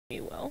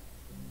well.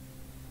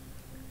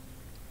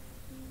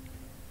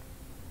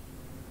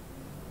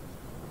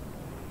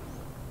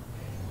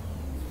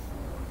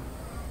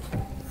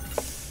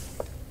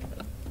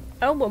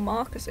 Oh, well,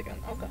 Marcus again.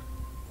 Okay.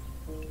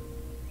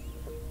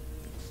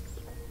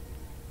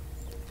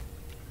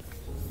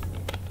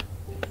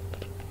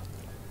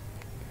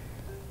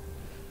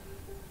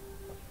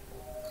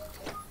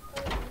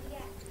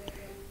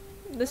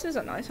 This is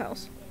a nice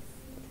house.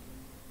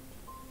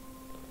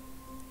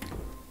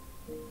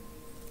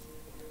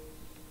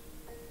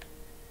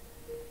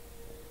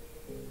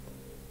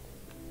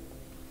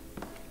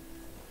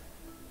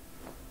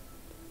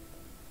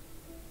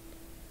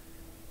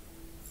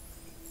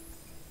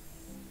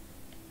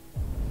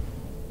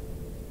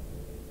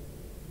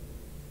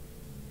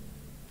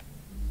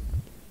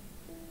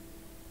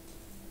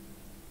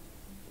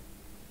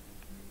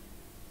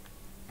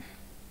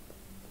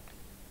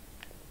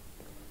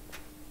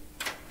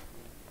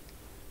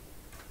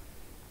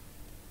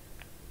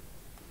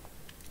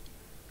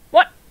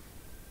 What?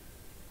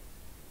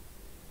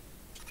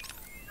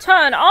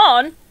 Turn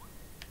on?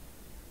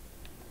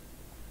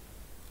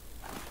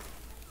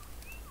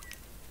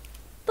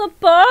 The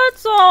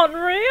birds aren't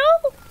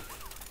real?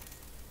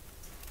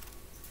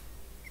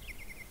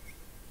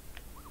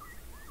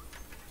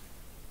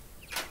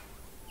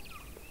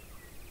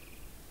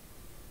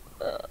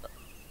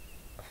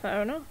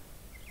 Fair enough.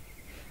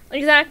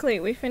 Exactly,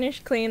 we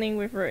finished cleaning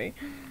with Rui.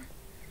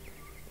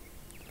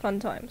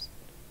 Fun times.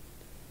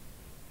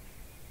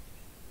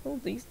 Oh,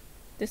 these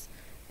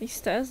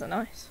stairs are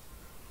nice.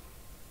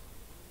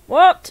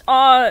 What?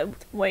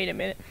 Wait a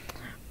minute.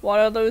 What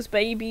are those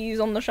babies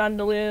on the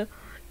chandelier?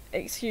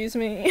 Excuse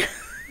me.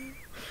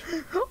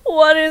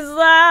 What is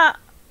that?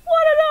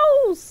 What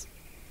are those?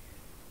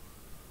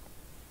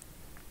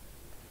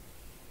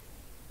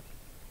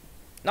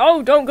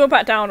 No, don't go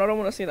back down. I don't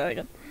want to see that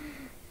again.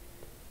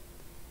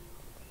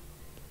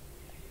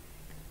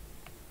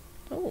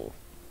 Oh.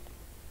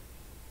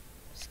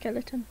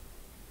 Skeleton.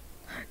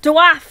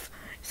 Giraffe!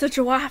 It's a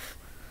giraffe.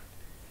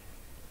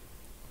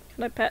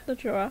 Can I pet the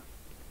giraffe?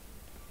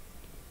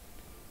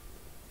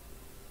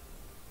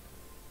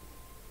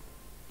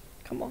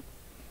 Come on.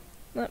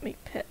 Let me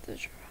pet the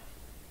giraffe.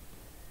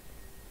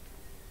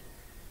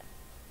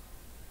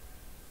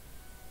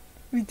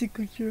 You're a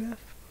good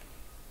giraffe.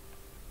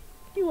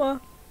 You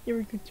are. You're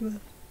a good giraffe.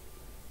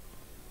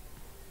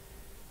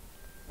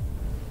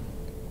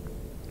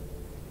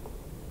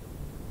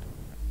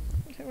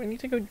 Okay, we need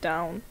to go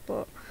down,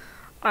 but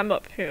I'm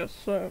up here,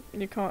 so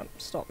you can't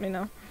stop me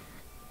now.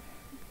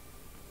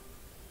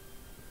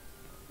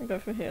 We go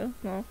through here?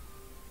 No.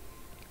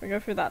 We go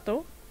through that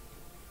door?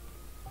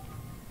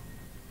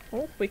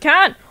 Oh, we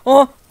can!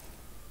 Oh!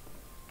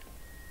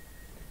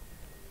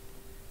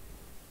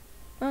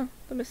 Oh,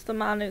 the Mr.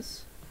 Man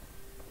is...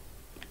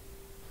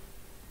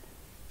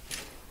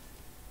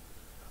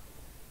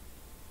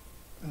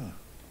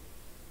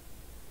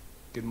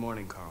 Good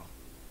morning, Carl.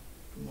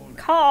 Good morning.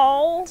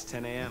 Carl! It's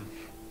 10 a.m.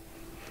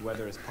 The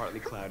weather is partly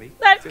cloudy.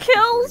 That 54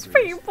 kills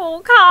degrees,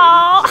 people,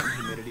 Carl! 80%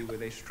 humidity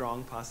with a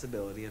strong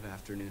possibility of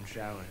afternoon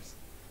showers.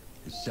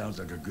 It sounds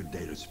like a good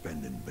day to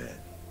spend in bed.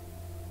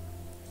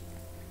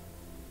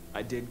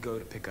 I did go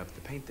to pick up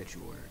the paint that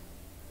you ordered.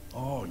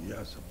 Oh,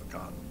 yes, I've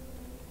forgotten.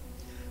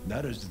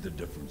 That is the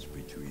difference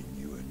between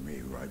you and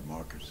me, right,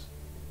 Marcus?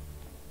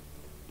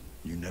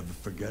 You never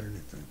forget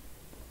anything.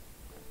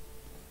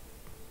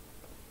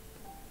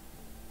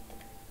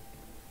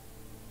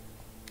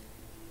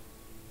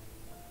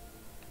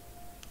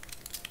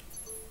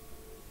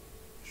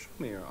 Show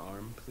me your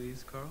arm,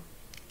 please, Carl.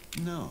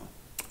 No.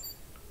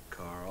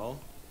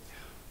 Carl.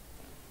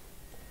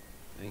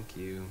 Thank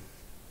you.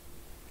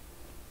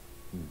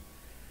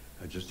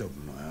 I just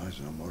opened my eyes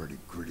and I'm already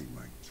gritting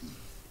my teeth.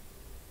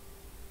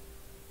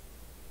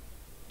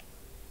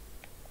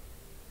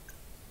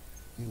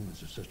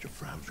 Humans are such a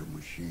fragile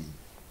machine.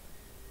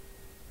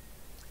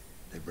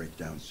 They break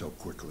down so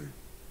quickly.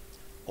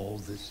 All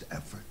this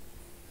effort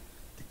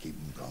to keep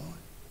them going.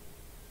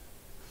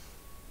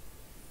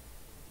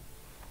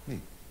 Hey,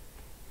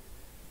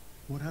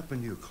 what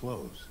happened to your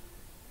clothes?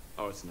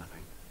 Oh, it's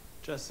nothing.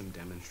 Just some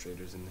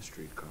demonstrators in the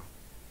street, Carl.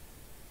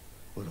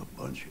 What a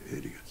bunch of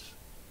idiots.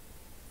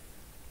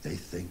 They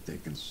think they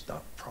can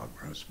stop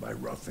progress by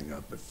roughing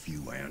up a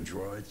few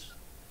androids.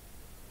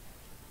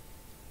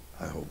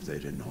 I hope they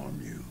didn't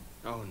harm you.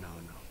 Oh, no,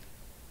 no.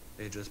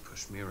 They just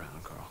pushed me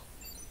around, Carl.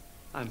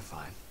 I'm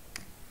fine.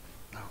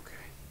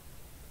 Okay.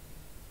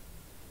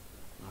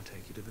 I'll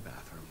take you to the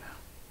bathroom now.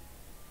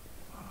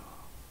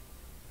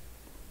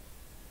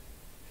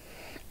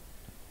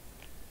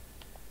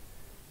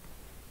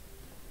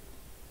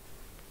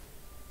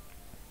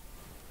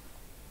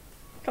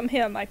 Come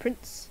here, my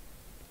prince.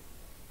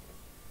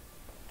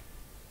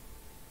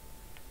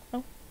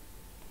 Oh.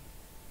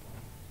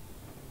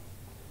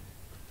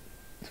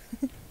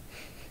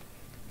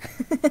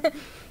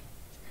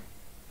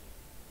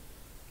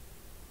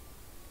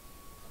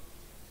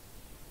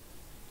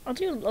 I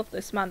do love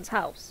this man's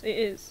house. It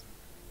is.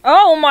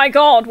 Oh my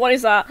god, what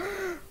is that?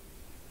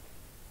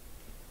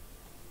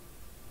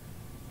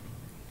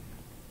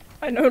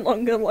 I no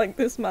longer like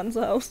this man's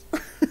house.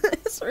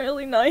 It's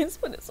really nice,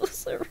 but it's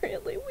also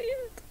really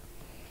weird.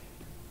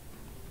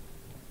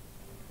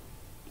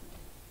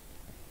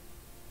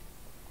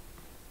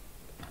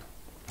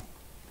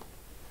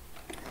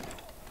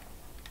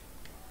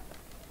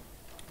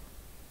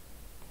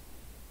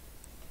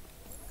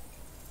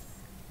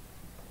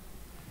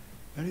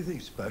 Anything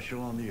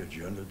special on the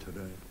agenda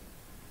today?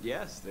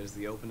 Yes, there's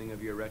the opening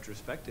of your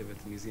retrospective at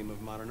the Museum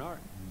of Modern Art.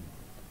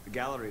 The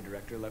gallery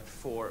director left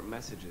 4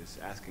 messages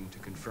asking to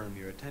confirm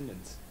your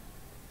attendance.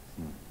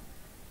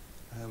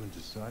 I haven't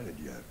decided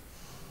yet.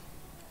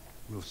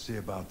 We'll see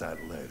about that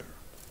later.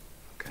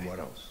 Okay. What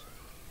else?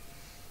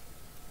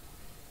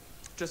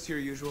 Just your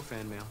usual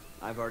fan mail.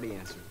 I've already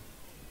answered.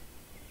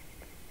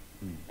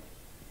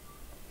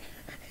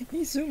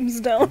 He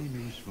zooms down. Any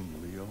news from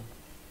Leo?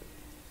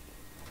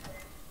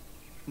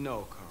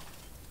 No, Carl.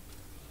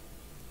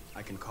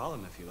 I can call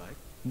him if you like.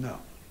 No.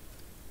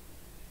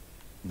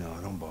 No,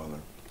 don't bother.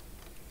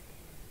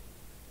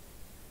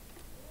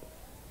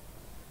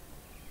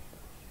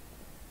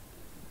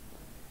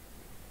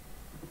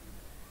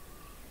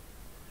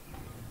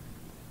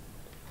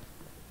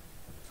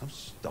 I'm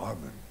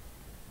starving.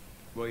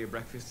 Well, your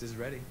breakfast is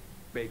ready.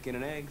 Bacon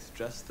and eggs,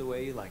 just the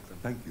way you like them.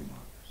 Thank you,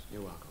 Marcus.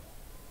 You're welcome.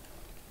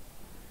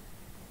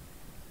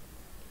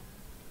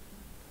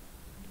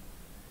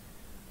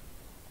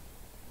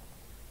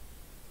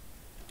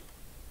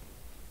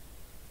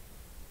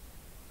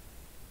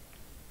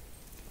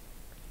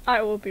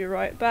 I will be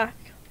right back.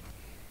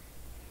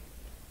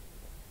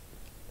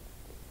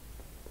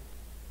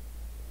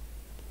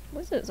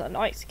 This is a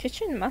nice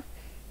kitchen, man.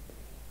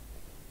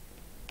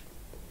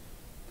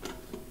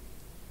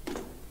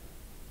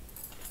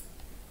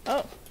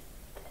 Oh.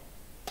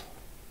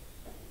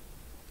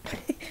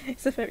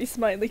 It's a very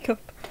smiley cup.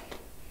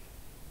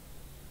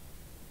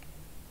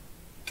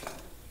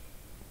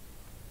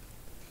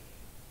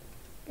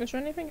 Is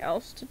there anything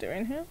else to do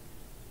in here?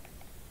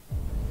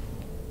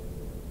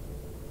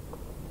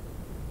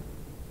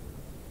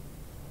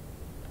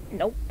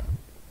 Nope.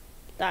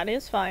 That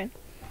is fine.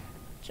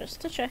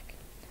 Just to check.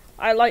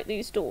 I like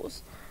these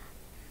doors.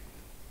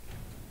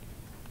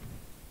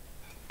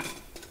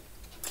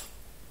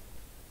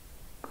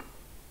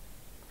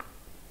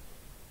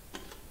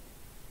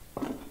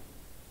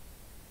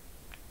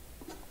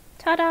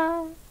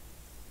 Ta-da!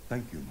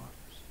 Thank you,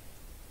 Marcus.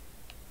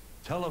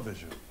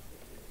 Television.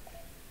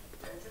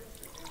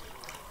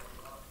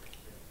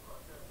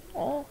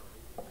 Oh.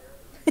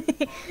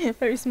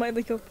 Very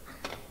smiley cup.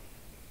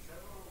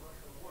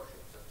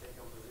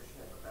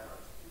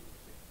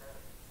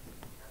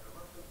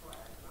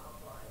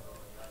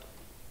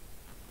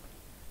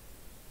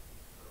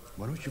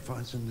 Why don't you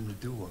find something to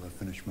do while I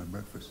finish my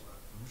breakfast?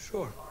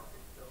 Sure.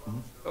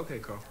 Okay,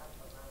 Carl.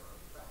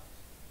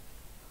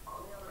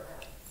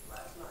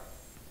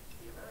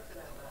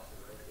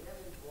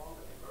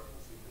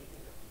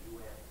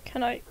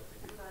 Can I?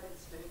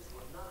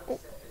 Oh.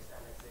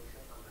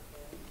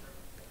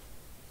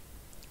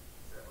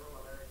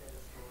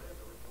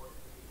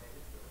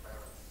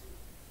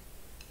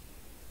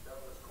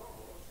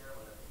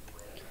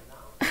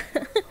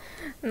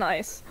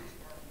 Nice.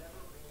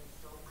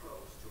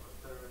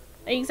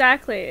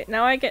 Exactly.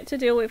 Now I get to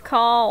deal with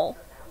Carl.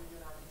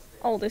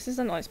 Oh, this is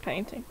a nice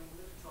painting.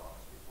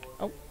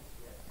 Oh.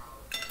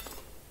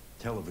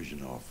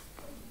 Television off.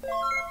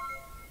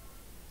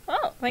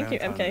 Oh, thank you,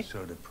 Downtown MK. is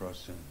so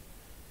depressing.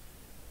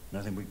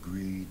 Nothing but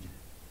greed,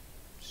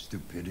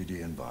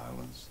 stupidity, and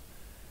violence.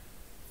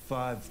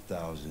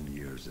 5,000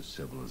 years of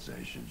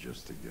civilization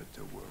just to get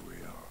to where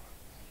we are.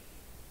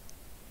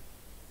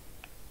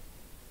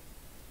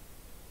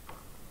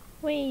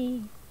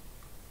 Whee.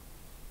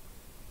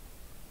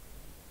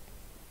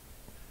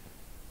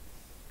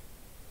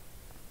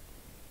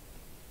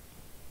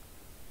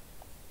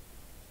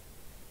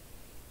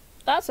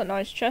 That's a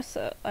nice chess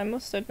set, I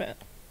must admit.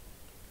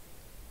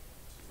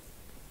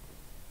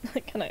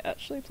 Can I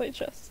actually play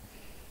chess?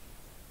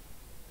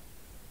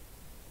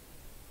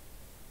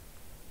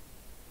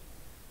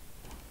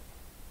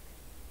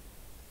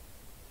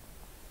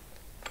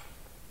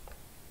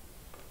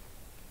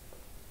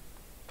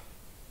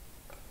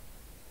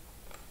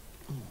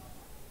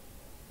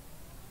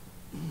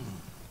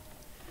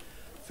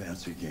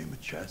 Fancy game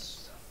of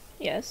chess?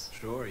 Yes.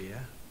 Sure, yeah.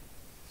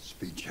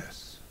 Speed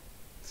chess.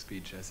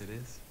 Speed chess it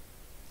is.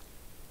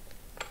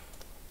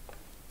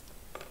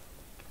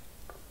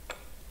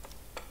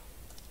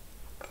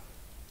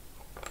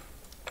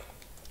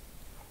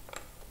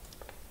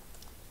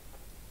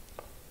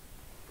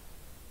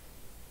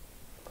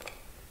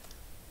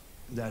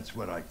 That's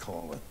what I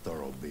call a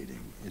thorough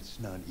beating. It's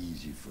not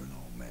easy for an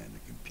old man to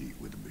compete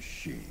with a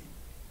machine.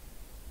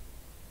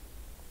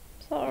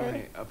 Sorry.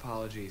 My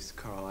apologies,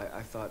 Carl.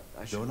 I thought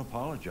I should... Don't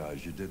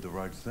apologize, you did the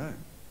right thing.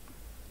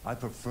 I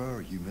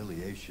prefer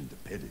humiliation to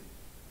pity.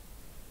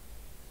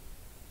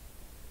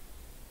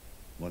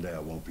 One day I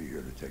won't be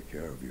here to take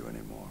care of you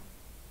anymore.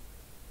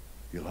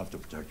 You'll have to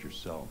protect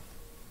yourself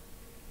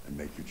and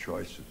make your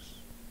choices.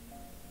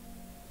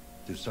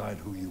 Decide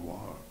who you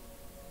are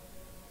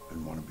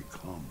and want to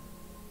become.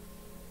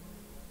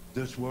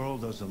 This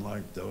world doesn't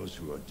like those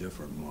who are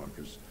different,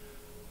 Marcus.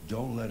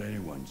 Don't let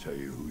anyone tell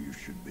you who you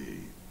should be.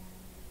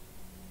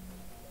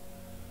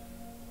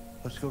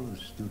 Let's go to the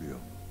studio.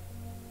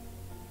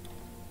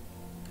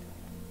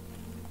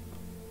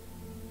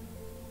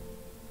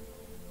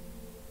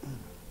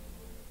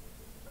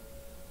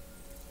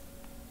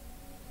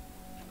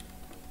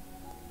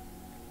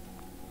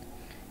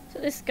 So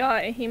this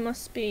guy, he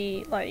must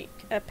be like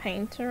a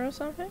painter or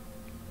something,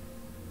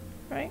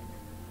 right?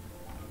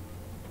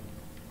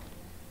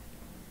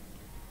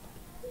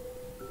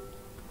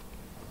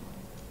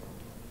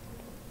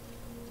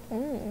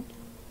 Ooh.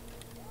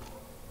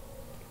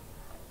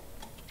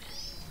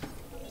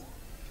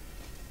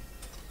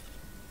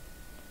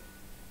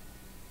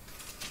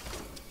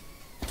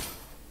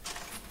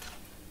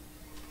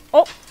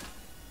 Oh!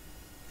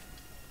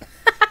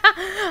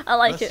 I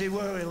like Let's it. see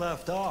where we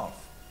left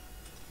off.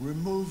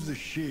 Remove the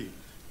sheet.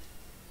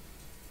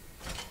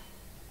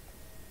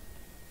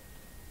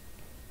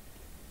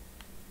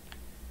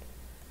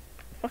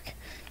 Fuck.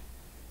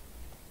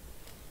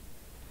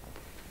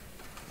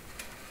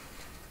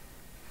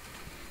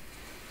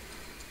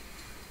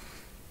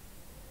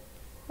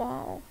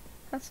 Wow,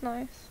 that's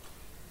nice.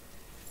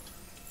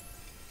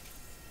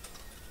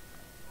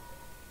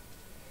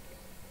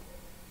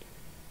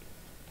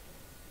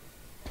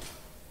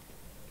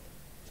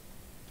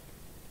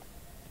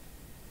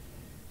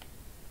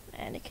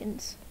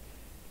 Mannequins.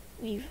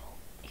 Evil.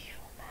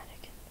 Evil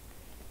mannequin.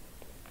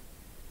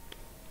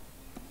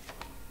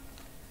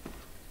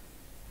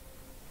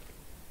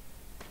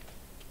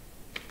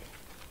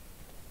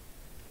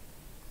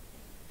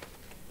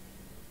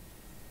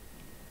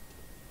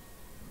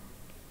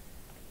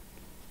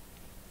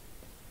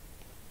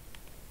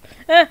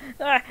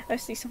 I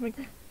see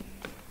something.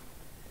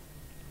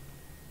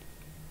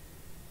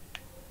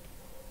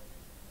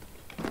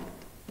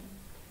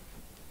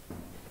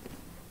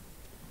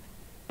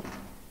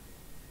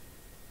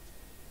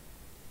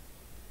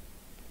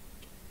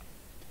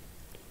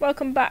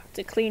 Welcome back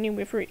to Cleaning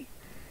with Ree.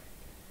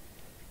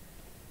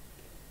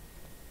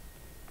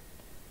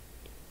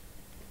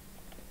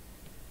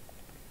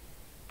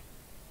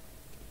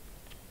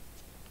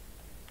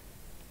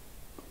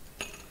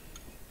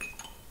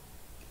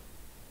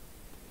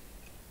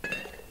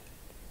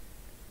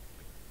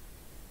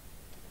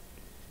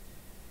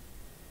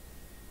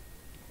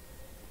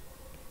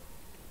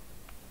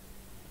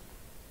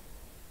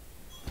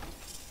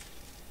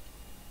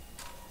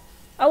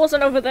 I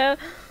wasn't over there.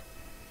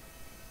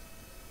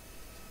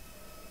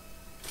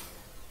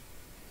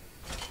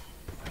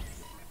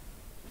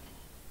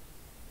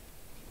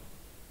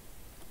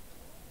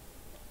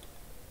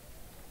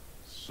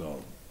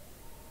 So,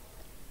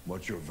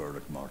 what's your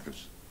verdict,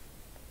 Marcus?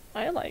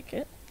 I like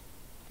it.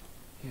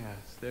 Yes,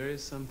 there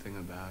is something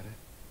about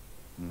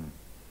it. Hmm.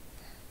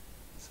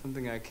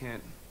 Something I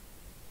can't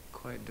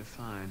quite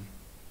define.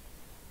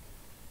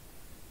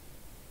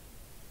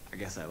 I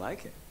guess I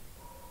like it.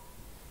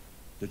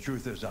 The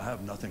truth is, I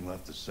have nothing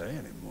left to say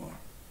anymore.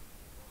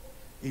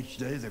 Each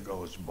day that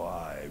goes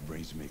by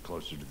brings me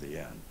closer to the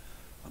end.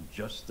 I'm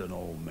just an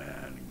old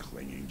man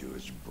clinging to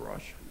his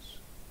brushes.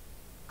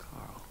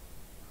 Carl.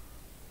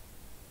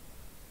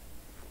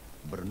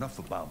 But enough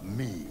about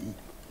me.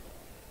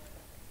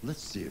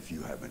 Let's see if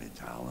you have any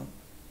talent.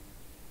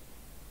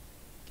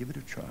 Give it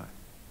a try.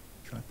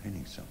 Try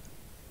painting something.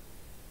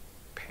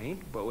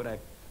 Paint? But would I...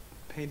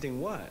 Painting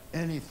what?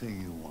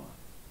 Anything you want.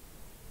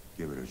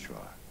 Give it a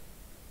try.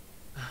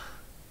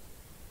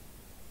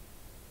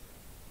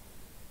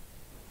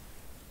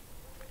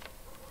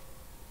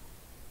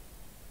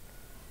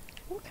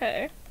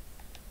 Okay.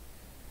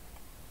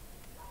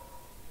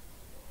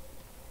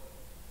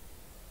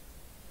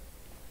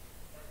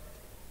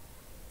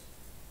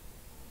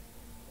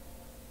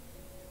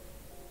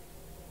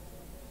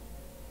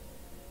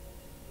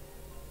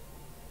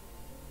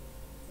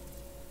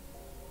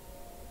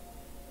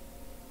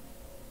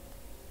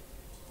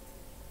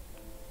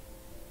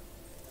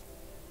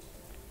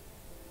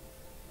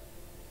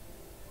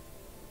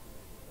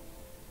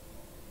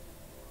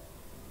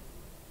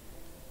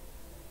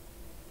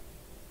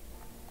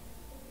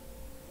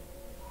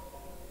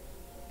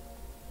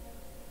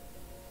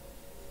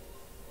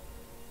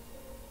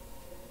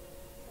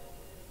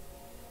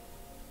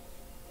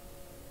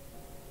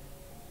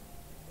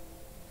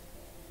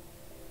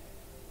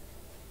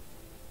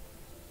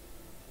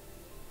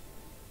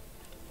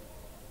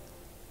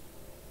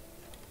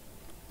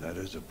 That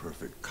is a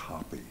perfect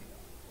copy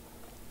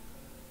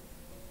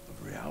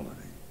of reality.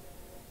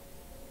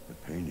 The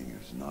painting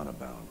is not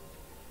about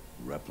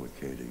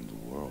replicating the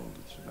world.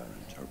 It's about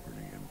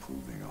interpreting,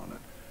 improving on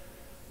it,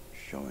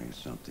 showing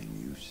something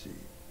you see.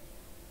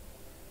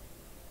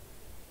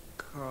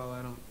 Carl,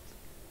 I don't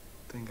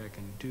think I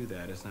can do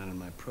that. It's not in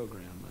my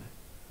program.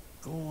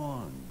 Go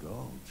on,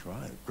 go.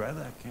 Try it. Grab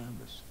that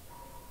canvas.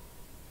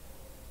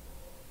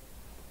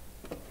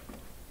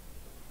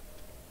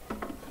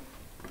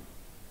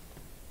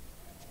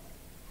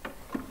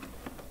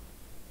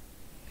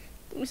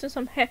 These are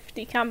some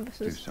hefty Do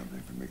canvases. something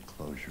for me.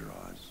 Close your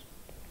eyes.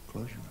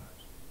 Close your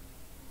eyes.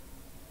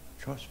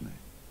 Trust me.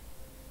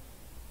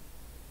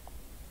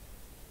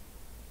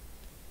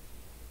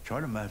 Try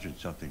to imagine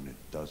something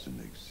that doesn't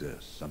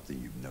exist, something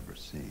you've never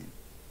seen.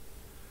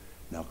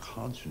 Now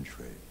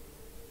concentrate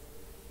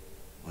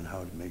on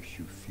how it makes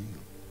you feel,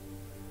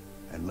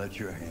 and let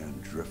your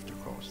hand drift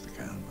across the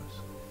canvas.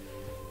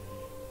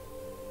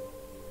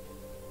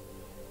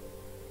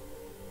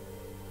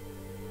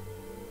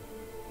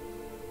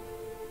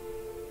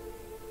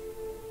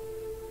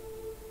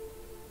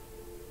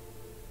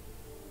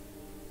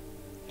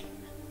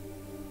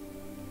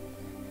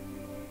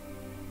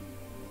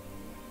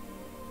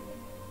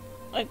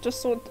 I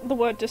just saw the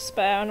word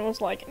despair and was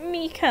like,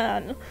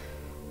 Mikan!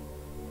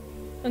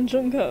 And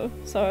Junko.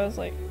 So I was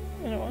like,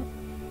 you know what?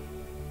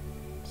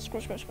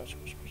 Squish, squish, squish,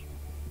 squish, squish.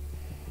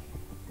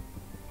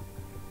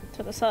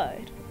 To the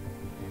side.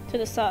 To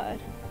the side.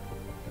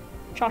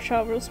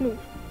 Cha-cha real smooth.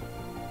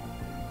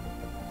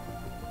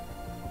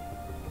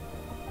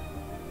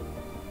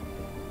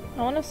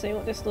 I wanna see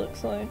what this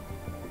looks like.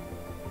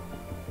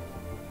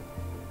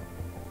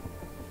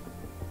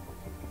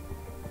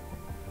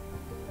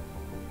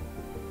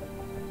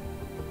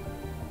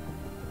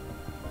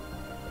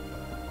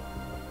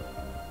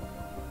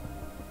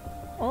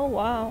 Oh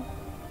wow.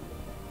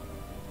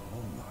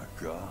 Oh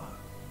my God.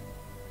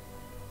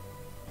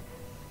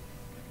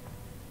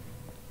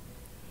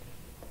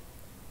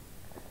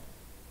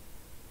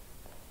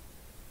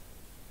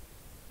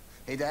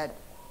 Hey, Dad.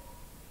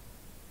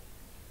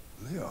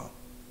 Leo.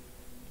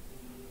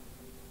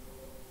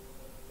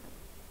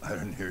 I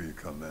didn't hear you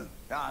come in.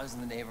 No, I was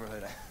in the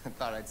neighborhood. I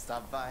thought I'd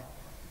stop by.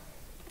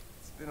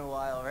 It's been a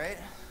while, right?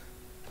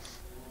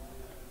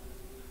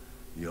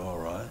 You all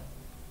right?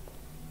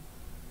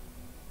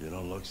 You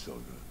don't look so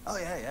good. Oh,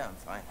 yeah, I'm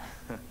fine.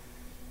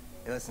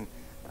 Hey, listen,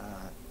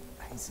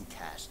 I need some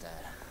cash,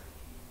 Dad.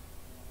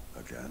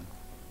 Again?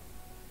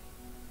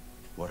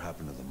 What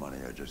happened to the money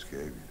I just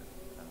gave you?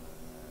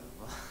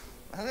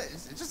 Well,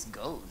 it just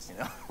goes, you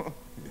know?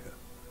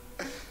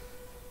 Yeah.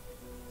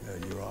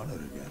 Yeah, you're on it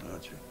again,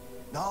 aren't you?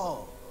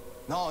 No,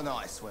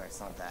 I swear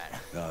it's not that.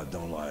 No,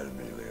 don't lie to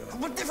me, Leo.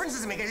 What difference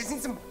does it make? I just need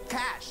some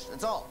cash,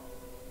 that's all.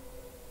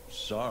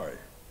 Sorry.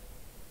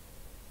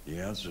 The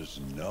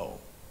answer's no.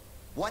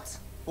 What?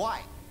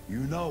 Why?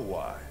 You know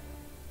why.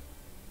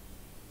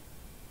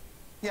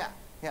 Yeah,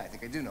 I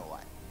think I do know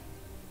why.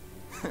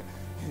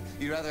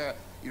 You'd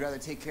rather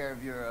take care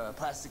of your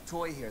plastic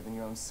toy here than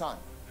your own son,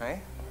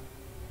 right?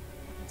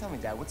 Tell me,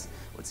 Dad, what's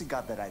he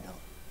got that I don't?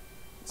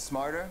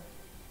 Smarter?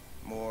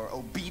 More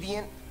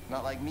obedient?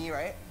 Not like me,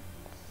 right?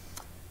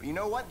 But you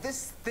know what?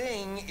 This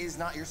thing is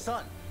not your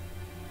son.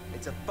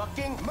 It's a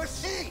fucking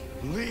machine!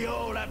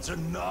 Leo, that's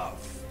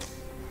enough.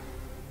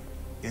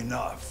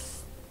 Enough.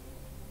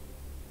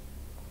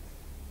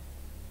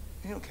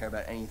 You don't care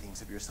about anything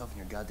except yourself and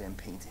your goddamn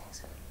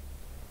paintings.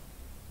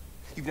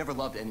 You've never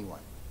loved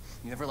anyone.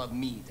 You never loved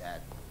me, Dad.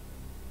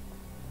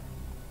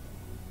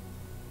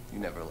 You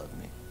never loved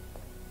me.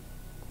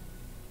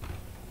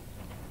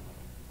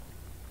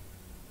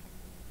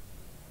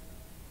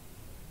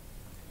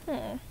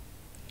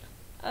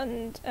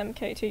 And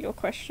MK, to your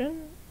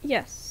question,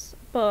 yes,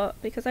 but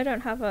because I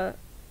don't have a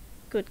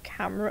good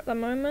camera at the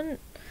moment,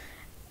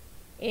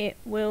 it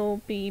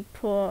will be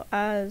put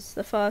as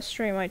the first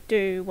stream I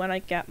do when I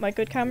get my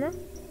good camera.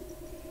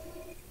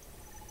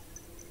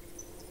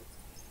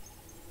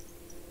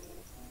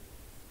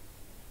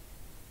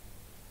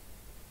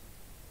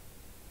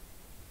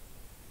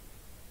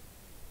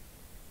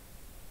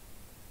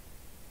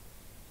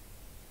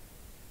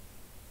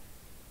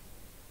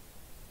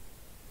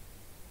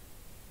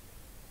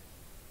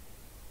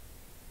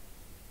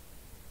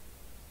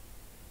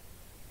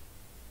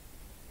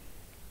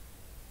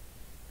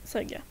 So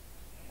yeah.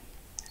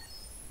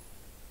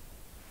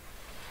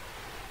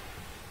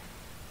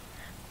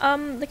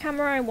 The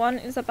camera I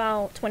want is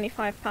about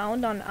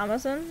 £25 on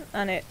Amazon,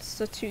 and it's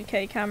a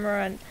 2K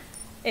camera, and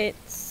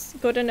it's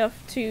good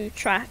enough to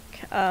track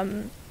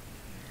my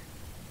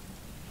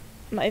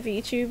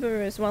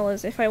VTuber, as well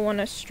as if I want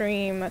to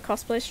stream a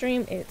cosplay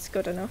stream, it's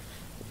good enough.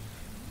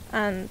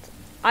 And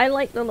I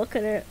like the look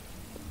of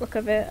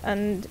it,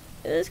 and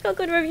it's got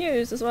good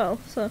reviews as well,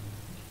 so.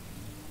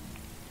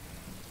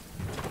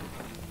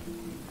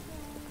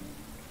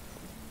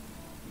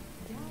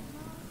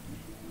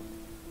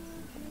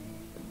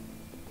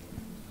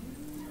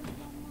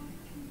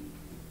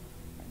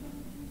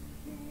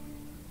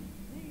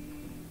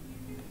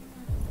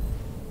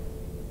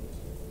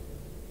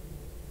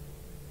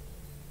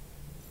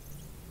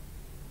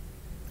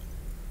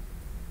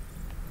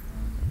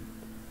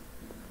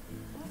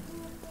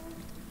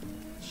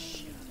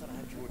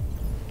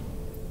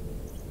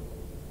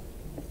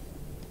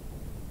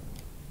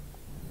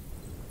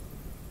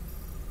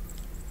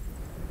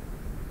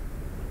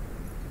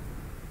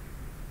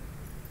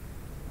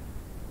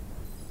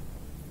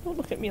 Don't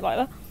look at me like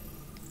that.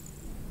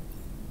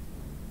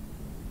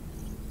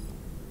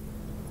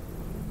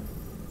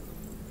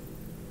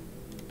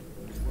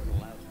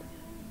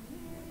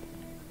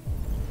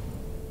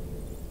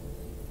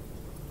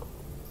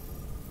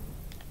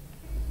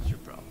 What's your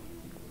problem?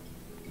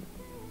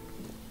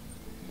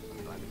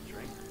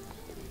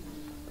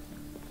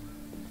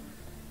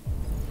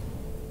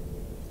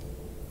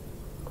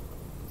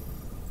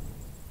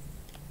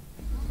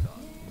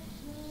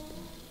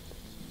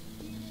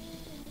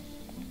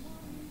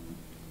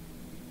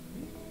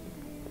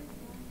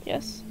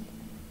 Yes.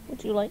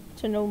 Would you like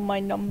to know my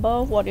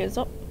number? What is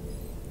up?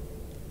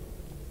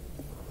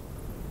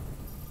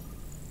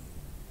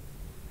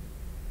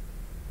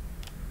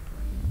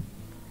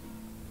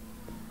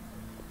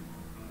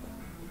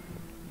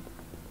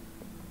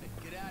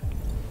 Get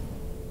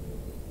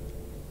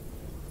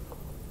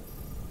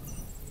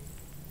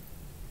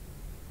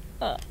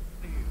out.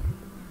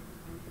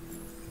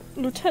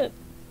 Lieutenant.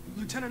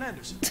 Lieutenant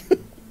Anderson.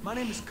 My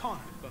name is Connor.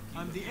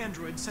 I'm the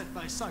android sent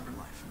by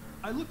CyberLife.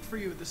 I looked for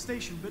you at the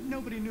station, but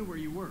nobody knew where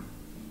you were.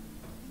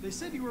 They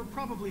said you were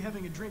probably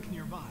having a drink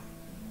nearby.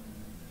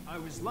 I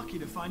was lucky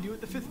to find you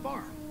at the 5th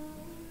bar.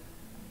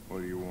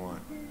 What do you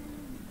want?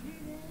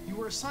 You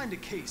were assigned a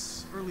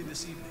case early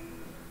this evening.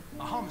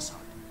 A homicide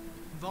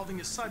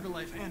involving a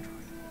CyberLife android.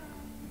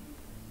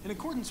 In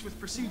accordance with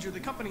procedure, the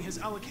company has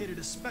allocated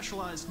a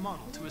specialized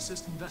model to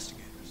assist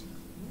investigators.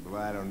 Well,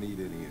 I don't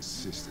need any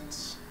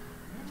assistance.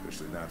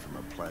 Especially not from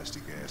a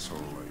plastic asshole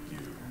like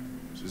you.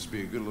 Just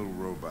be a good little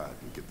robot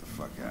and get the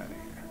fuck out of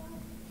here.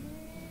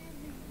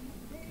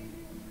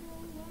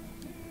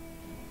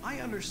 I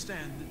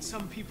understand that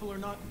some people are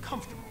not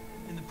comfortable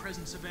in the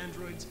presence of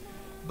androids,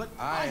 but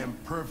I am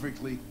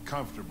perfectly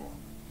comfortable.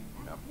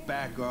 Now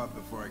back off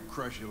before I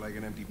crush you like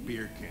an empty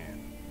beer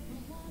can.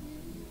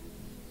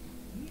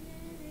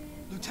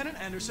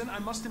 Lieutenant Anderson, I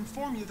must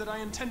inform you that I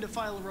intend to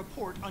file a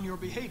report on your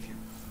behavior.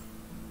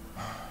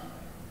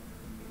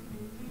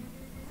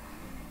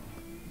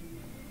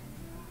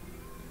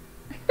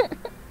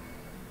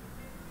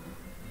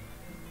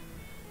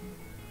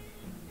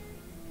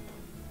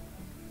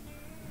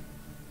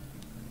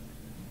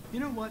 You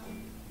know what?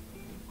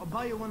 I'll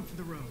buy you one for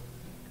the road.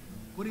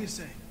 What do you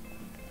say?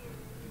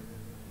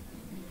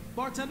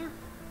 Bartender,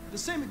 the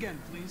same again,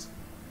 please.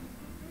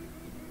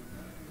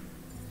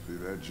 See,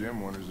 that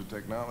Jim wonders the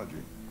technology.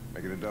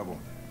 Make it a double.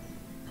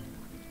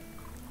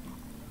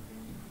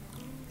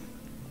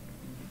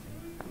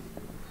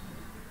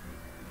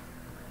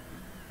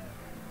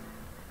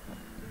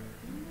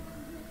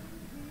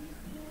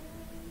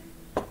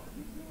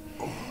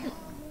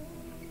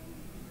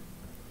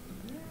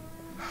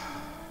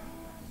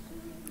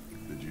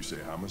 Did you say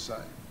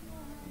homicide?